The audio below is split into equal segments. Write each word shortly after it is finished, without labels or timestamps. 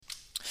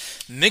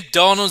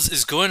McDonald's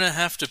is going to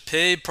have to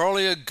pay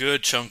probably a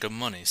good chunk of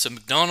money. So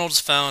McDonald's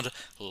found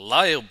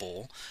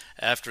liable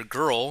after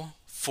girl,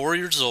 4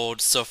 years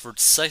old, suffered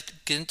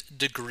second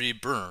degree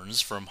burns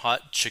from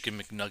hot chicken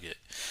McNugget.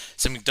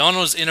 So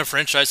McDonald's and a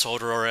franchise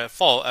holder are at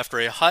fault after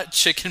a hot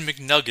chicken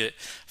McNugget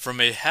from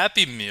a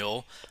Happy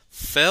Meal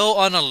fell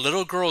on a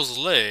little girl's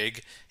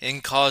leg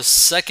and caused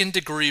second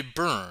degree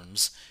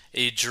burns.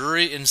 A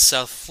jury in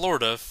South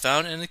Florida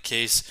found in a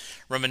case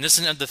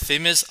reminiscent of the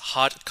famous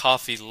hot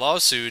coffee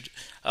lawsuit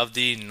of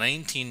the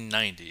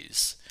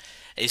 1990s.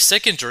 A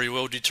second jury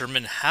will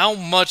determine how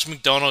much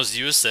McDonald's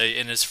USA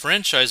and its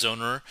franchise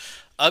owner,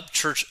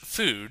 Upchurch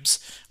Foods,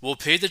 will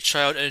pay the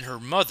child and her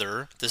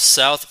mother, the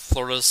South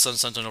Florida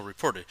Sun-Sentinel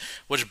reported.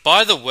 Which,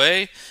 by the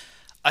way,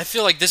 I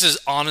feel like this is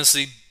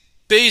honestly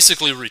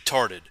basically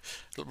retarded.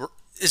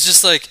 It's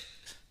just like,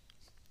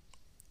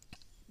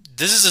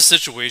 this is a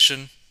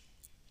situation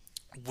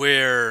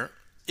where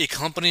a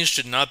company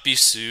should not be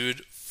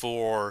sued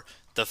for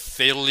the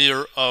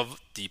failure of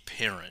the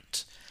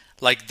parent.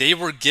 Like, they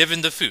were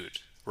given the food,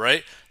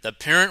 right? The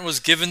parent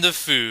was given the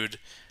food,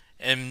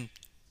 and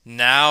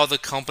now the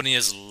company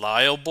is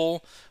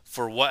liable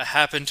for what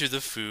happened to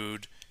the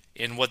food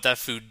and what that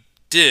food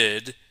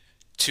did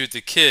to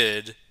the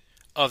kid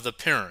of the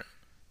parent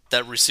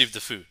that received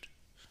the food.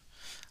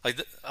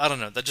 Like, I don't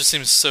know, that just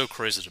seems so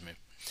crazy to me.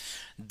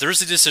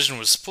 Thursday decision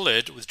was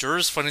split, with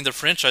jurors finding the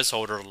franchise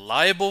holder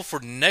liable for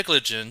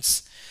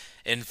negligence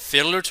and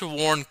failure to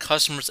warn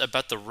customers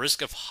about the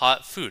risk of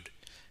hot food.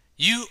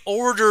 You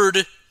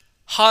ordered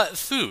hot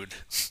food.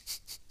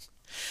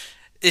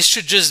 It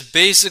should just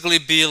basically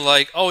be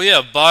like, oh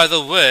yeah, by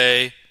the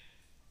way,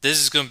 this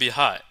is going to be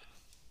hot.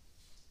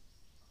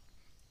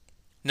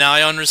 Now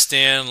I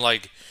understand,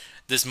 like,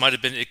 this might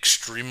have been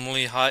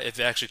extremely hot if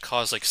it actually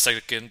caused like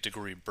second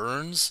degree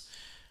burns,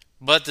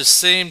 but at the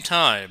same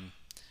time,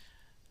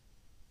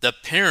 the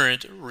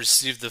parent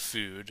received the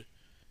food,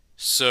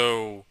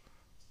 so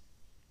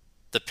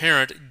the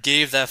parent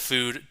gave that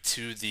food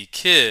to the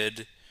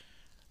kid,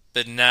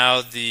 but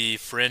now the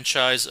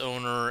franchise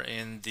owner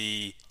and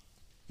the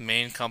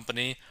main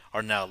company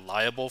are now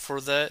liable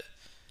for that.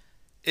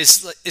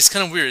 It's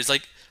kind of weird. It's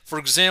like, for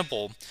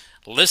example,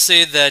 let's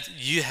say that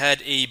you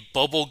had a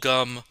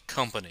bubblegum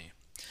company.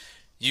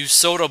 You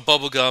sold a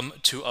bubblegum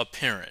to a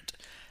parent.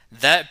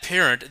 That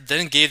parent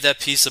then gave that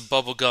piece of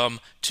bubblegum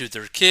to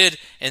their kid,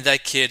 and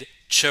that kid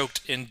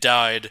choked and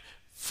died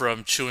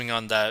from chewing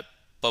on that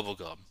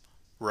bubblegum,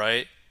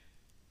 right?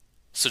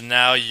 So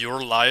now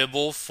you're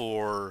liable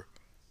for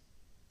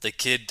the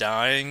kid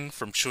dying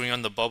from chewing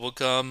on the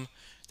bubblegum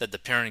that the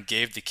parent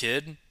gave the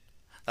kid?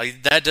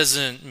 Like, that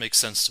doesn't make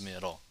sense to me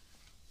at all.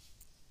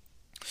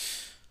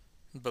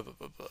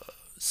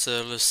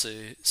 So let's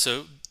see.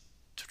 So,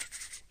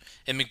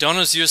 and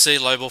McDonald's USA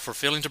liable for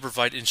failing to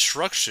provide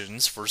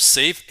instructions for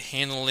safe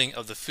handling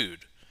of the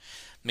food.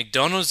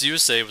 McDonald's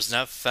USA was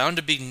not found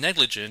to be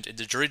negligent, and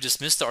the jury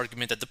dismissed the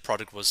argument that the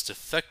product was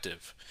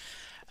defective.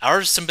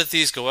 Our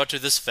sympathies go out to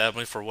this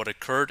family for what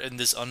occurred in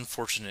this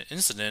unfortunate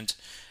incident,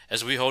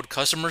 as we hold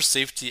customer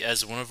safety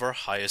as one of our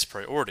highest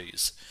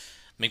priorities.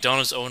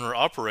 McDonald's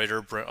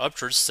owner-operator Brent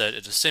Upchurch said in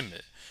a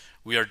statement,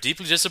 "We are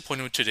deeply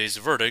disappointed with today's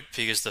verdict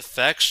because the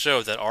facts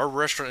show that our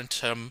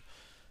restaurant in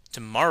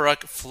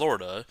Tamarack,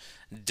 Florida,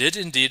 did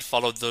indeed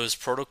follow those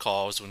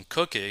protocols when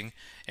cooking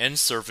and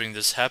serving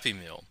this Happy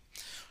Meal."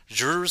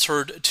 Jurors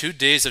heard 2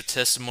 days of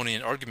testimony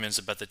and arguments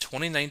about the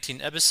 2019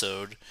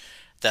 episode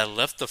that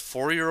left the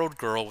 4-year-old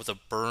girl with a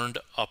burned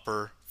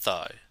upper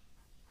thigh.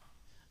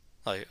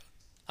 Like,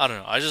 I don't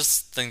know. I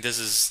just think this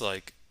is,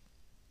 like,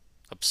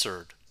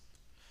 absurd.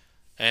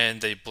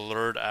 And they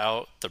blurred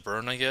out the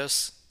burn, I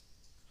guess.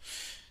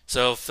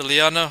 So,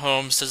 Filiana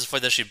Holmes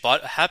testified that she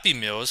bought Happy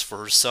Meals for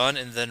her son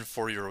and then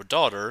 4-year-old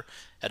daughter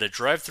at a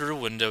drive-thru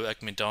window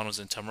at McDonald's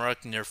in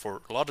Tamarack near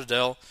Fort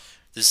Lauderdale,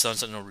 the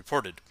Sun-Sentinel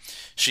reported.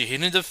 She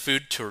handed the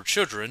food to her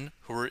children,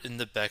 who were in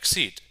the back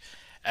seat.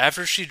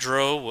 After she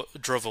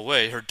drove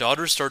away, her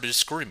daughter started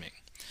screaming.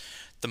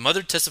 The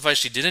mother testified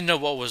she didn't know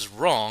what was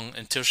wrong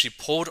until she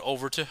pulled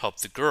over to help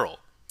the girl.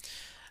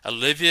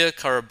 Olivia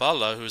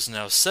Carabala, who is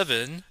now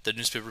 7, the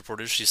newspaper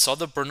reported she saw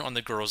the burn on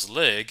the girl's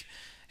leg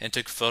and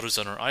took photos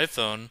on her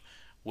iPhone,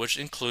 which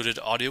included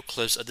audio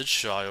clips of the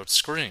child's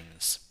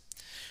screams.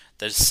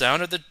 The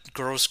sound of the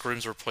girl's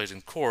screams were played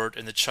in court,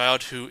 and the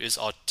child, who is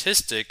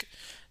autistic,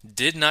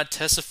 did not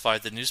testify,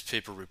 the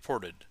newspaper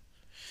reported.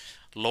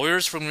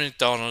 Lawyers from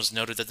McDonald's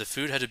noted that the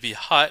food had to be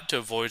hot to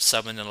avoid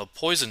salmonella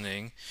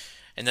poisoning,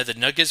 and that the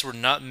nuggets were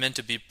not meant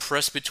to be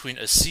pressed between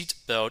a seat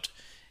belt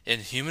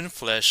and human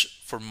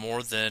flesh for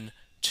more than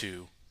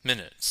 2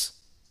 minutes.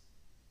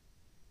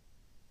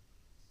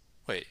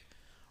 Wait,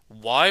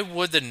 why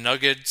would the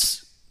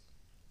nuggets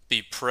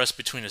be pressed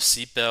between a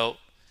seatbelt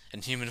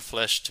and human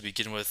flesh to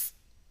begin with,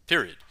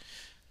 period?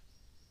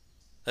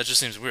 That just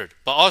seems weird.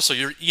 But also,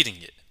 you're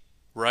eating it,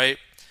 right?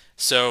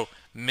 So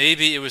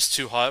maybe it was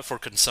too hot for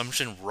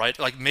consumption, right?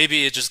 Like,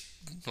 maybe it just,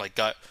 like,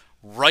 got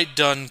right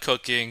done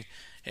cooking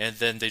and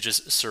then they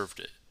just served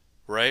it,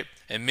 right?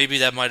 And maybe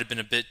that might have been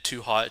a bit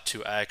too hot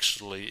to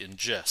actually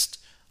ingest.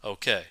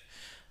 Okay.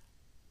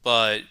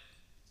 But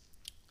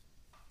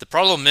the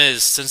problem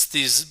is, since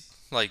these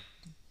like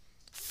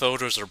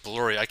photos are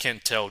blurry, I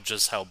can't tell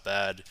just how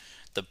bad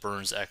the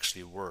burns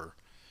actually were.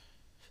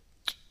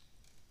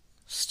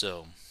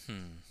 Still,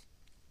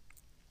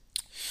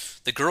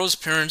 the girl's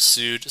parents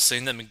sued,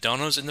 saying that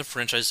McDonald's and the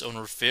franchise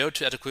owner failed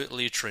to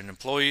adequately train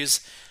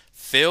employees,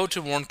 failed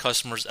to warn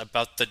customers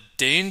about the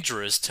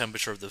dangerous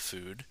temperature of the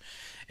food,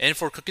 and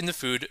for cooking the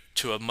food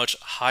to a much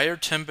higher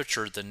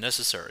temperature than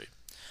necessary.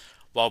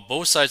 While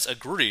both sides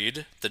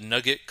agreed the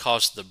nugget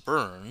caused the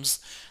burns,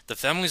 the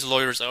family's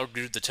lawyers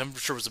argued the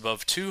temperature was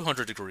above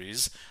 200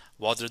 degrees,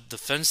 while the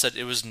defense said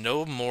it was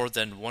no more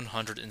than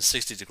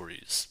 160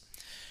 degrees.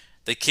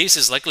 The case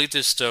is likely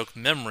to stoke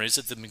memories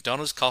of the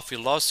McDonald's coffee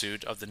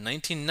lawsuit of the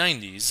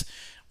 1990s,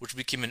 which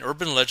became an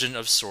urban legend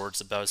of sorts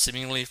about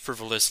seemingly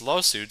frivolous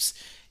lawsuits,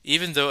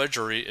 even though a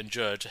jury and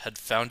judge had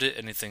found it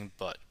anything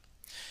but.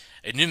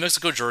 A New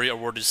Mexico jury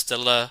awarded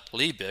Stella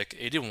Liebig,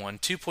 81,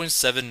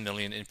 $2.7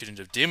 million in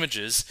punitive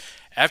damages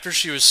after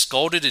she was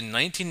scalded in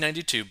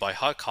 1992 by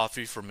hot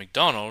coffee from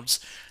McDonald's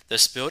that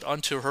spilled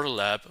onto her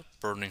lap,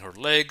 burning her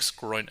legs,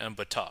 groin, and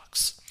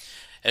buttocks,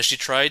 as she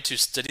tried to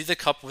steady the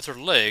cup with her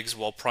legs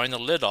while prying the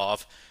lid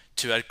off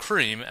to add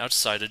cream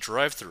outside a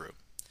drive-thru.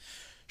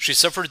 She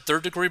suffered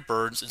third-degree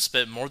burns and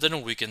spent more than a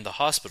week in the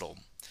hospital.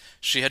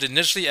 She had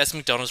initially asked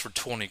McDonald's for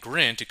 20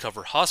 grand to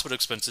cover hospital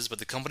expenses, but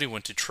the company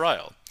went to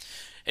trial.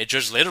 A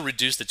judge later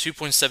reduced the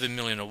 $2.7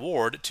 million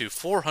award to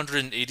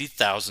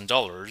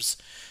 $480,000,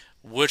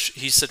 which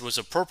he said was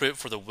appropriate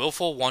for the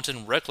willful,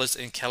 wanton, reckless,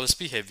 and callous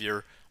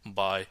behavior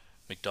by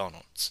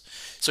McDonald's.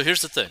 So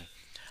here's the thing.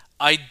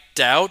 I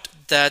doubt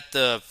that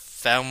the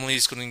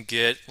family's going to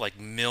get like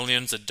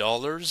millions of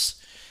dollars.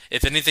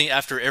 If anything,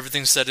 after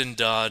everything's said and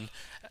done,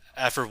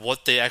 after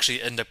what they actually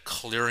end up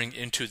clearing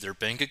into their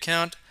bank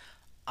account,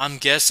 I'm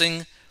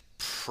guessing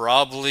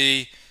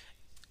probably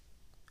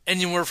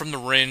anywhere from the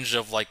range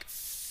of like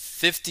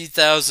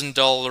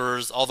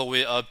 $50,000 all the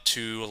way up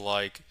to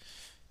like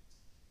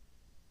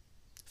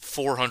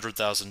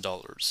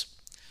 $400,000.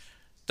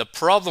 The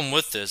problem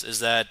with this is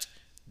that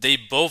they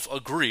both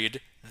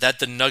agreed that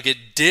the nugget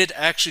did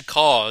actually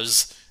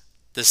cause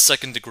the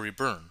second degree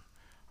burn,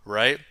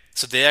 right?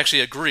 So they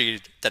actually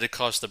agreed that it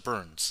caused the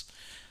burns.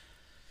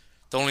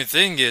 The only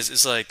thing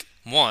is like,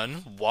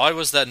 one, why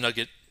was that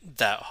nugget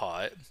that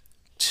hot?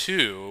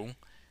 Two,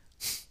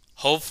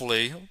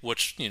 hopefully,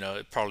 which,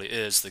 it probably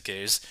is the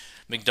case,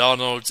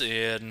 McDonald's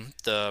and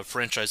the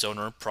franchise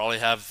owner probably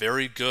have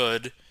very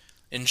good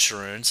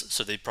insurance,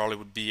 so they probably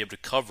would be able to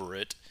cover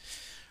it.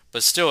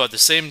 But still, at the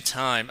same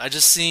time, I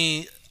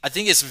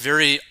think it's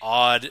very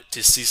odd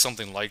to see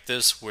something like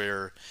this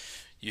where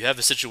you have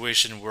a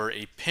situation where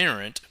a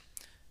parent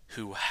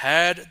who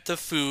had the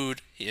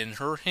food in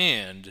her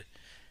hand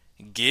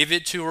gave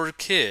it to her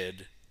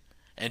kid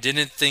and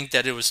didn't think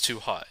that it was too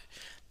hot.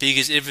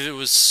 Because if it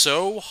was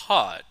so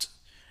hot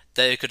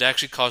that it could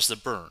actually cause the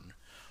burn,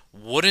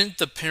 wouldn't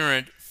the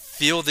parent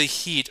feel the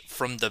heat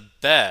from the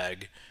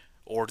bag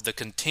or the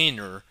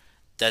container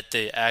that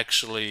they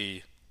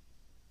actually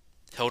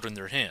held in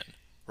their hand,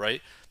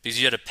 right? Because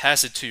you had to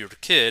pass it to your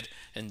kid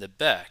in the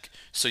back.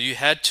 So you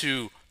had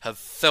to have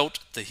felt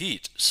the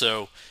heat.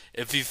 So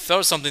if you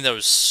felt something that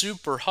was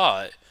super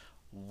hot,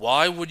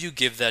 why would you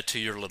give that to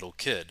your little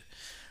kid?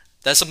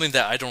 That's something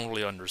that I don't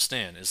really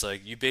understand. It's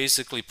like you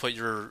basically put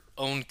your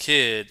own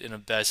kid in a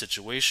bad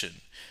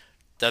situation.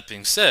 That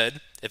being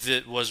said, if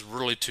it was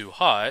really too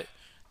hot,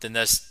 then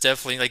that's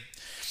definitely like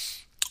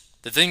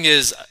the thing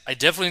is, I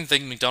definitely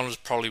think McDonald's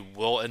probably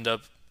will end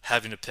up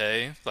having to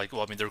pay. Like,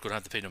 well, I mean, they're going to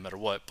have to pay no matter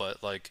what,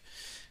 but like,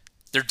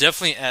 they're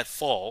definitely at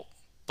fault,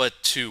 but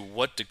to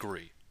what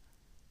degree,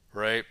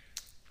 right?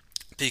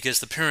 Because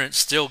the parent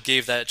still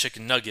gave that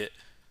chicken nugget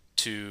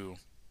to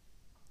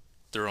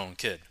their own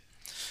kid.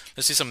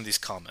 Let's see some of these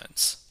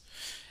comments.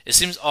 It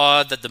seems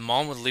odd that the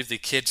mom would leave the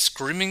kid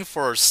screaming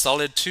for a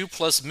solid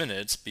 2+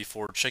 minutes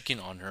before checking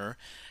on her,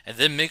 and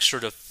then make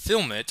sure to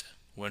film it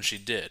when she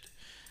did.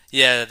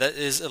 Yeah, that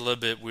is a little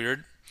bit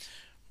weird,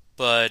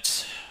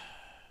 but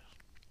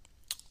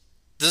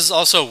this is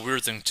also a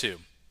weird thing too,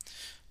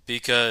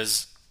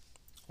 because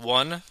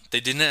one,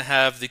 they didn't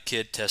have the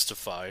kid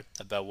testify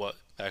about what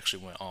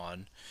actually went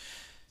on,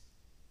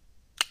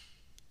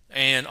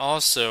 and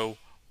also,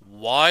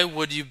 why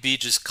would you be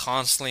just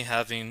constantly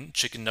having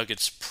chicken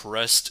nuggets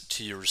pressed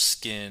to your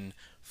skin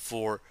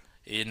for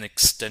an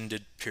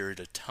extended period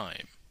of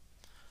time?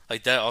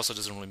 Like, that also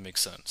doesn't really make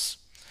sense.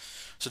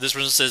 So this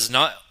person says,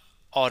 not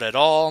odd at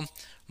all.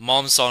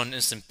 Mom saw an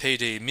instant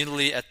payday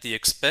immediately at the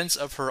expense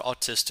of her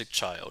autistic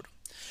child.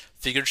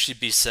 Figured she'd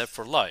be set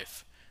for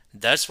life.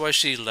 That's why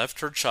she left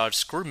her child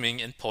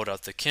screaming and pulled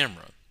out the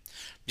camera.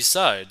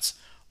 Besides,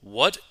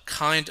 what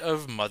kind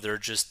of mother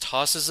just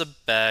tosses a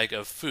bag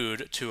of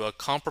food to a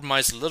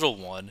compromised little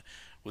one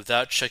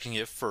without checking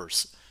it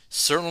first?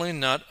 Certainly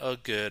not a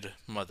good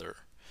mother.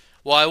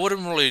 Well, I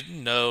wouldn't really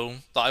know,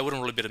 I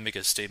wouldn't really be able to make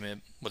a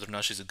statement whether or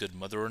not she's a good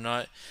mother or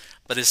not,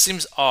 but it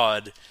seems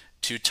odd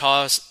to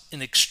toss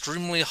an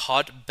extremely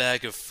hot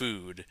bag of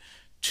food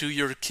to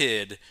your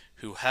kid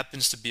who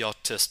happens to be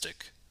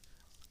autistic.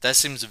 That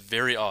seems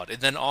very odd.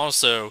 And then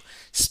also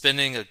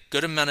spending a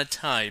good amount of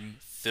time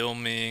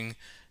filming,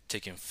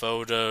 taking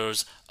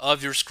photos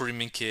of your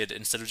screaming kid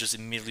instead of just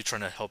immediately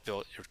trying to help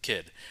out your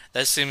kid.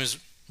 That seems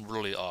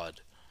really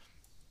odd.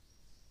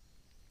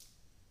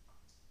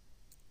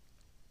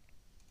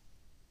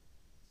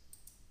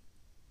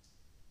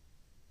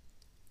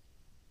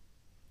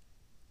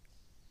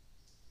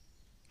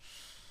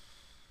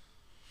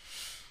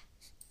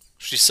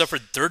 She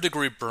suffered third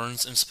degree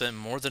burns and spent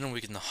more than a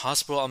week in the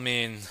hospital. I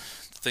mean,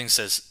 the thing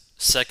says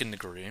second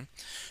degree.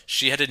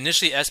 She had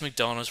initially asked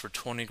McDonald's for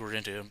 20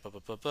 grand to.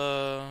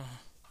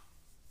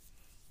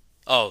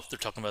 Oh, they're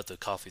talking about the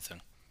coffee thing.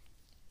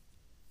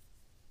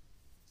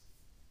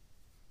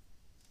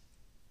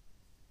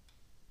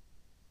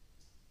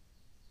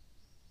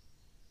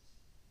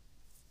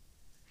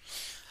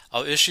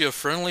 I'll issue a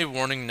friendly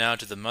warning now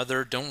to the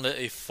mother. Don't let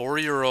a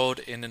 4-year old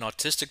and an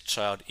autistic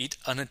child eat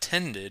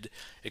unattended,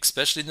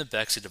 especially in the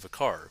backseat of a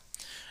car.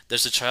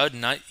 Does the child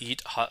not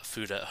eat hot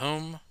food at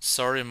home?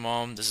 Sorry,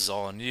 Mom, this is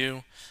all on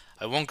you.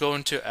 I won't go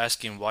into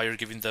asking why you're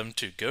giving them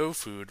to go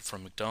food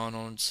from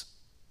McDonald's.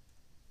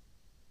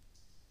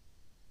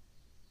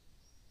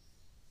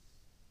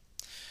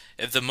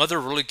 If the mother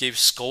really gave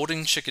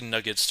scolding chicken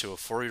nuggets to a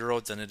 4-year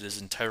old, then it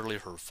is entirely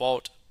her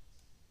fault.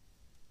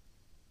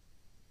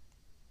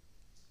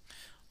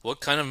 What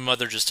kind of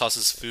mother just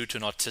tosses food to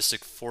an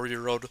autistic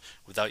 4-year old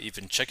without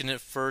even checking it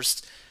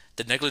first?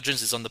 The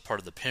negligence is on the part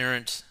of the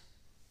parent.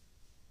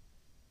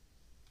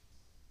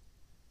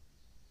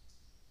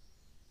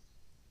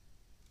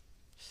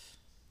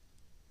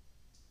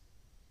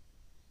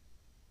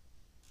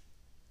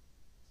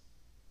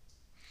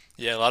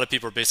 Yeah, a lot of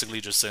people are basically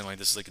just saying like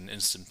this is like an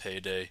instant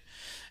payday.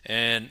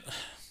 And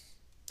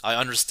I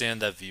understand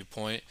that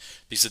viewpoint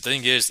because the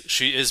thing is,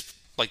 she is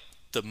like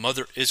the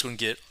mother is going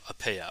to get a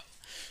payout.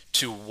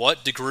 To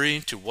what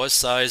degree, to what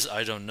size,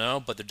 I don't know,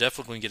 but they're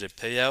definitely going to get a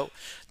payout.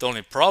 The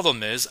only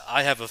problem is,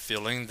 I have a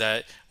feeling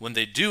that when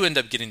they do end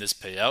up getting this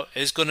payout,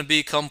 it's going to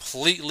be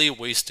completely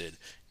wasted.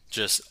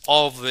 Just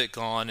all of it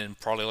gone in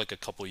probably like a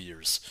couple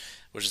years,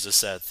 which is a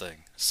sad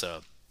thing.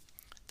 So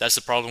that's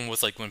the problem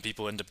with like when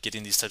people end up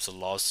getting these types of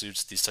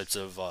lawsuits, these types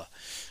of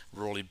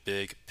really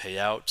big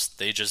payouts,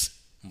 they just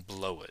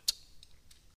blow it.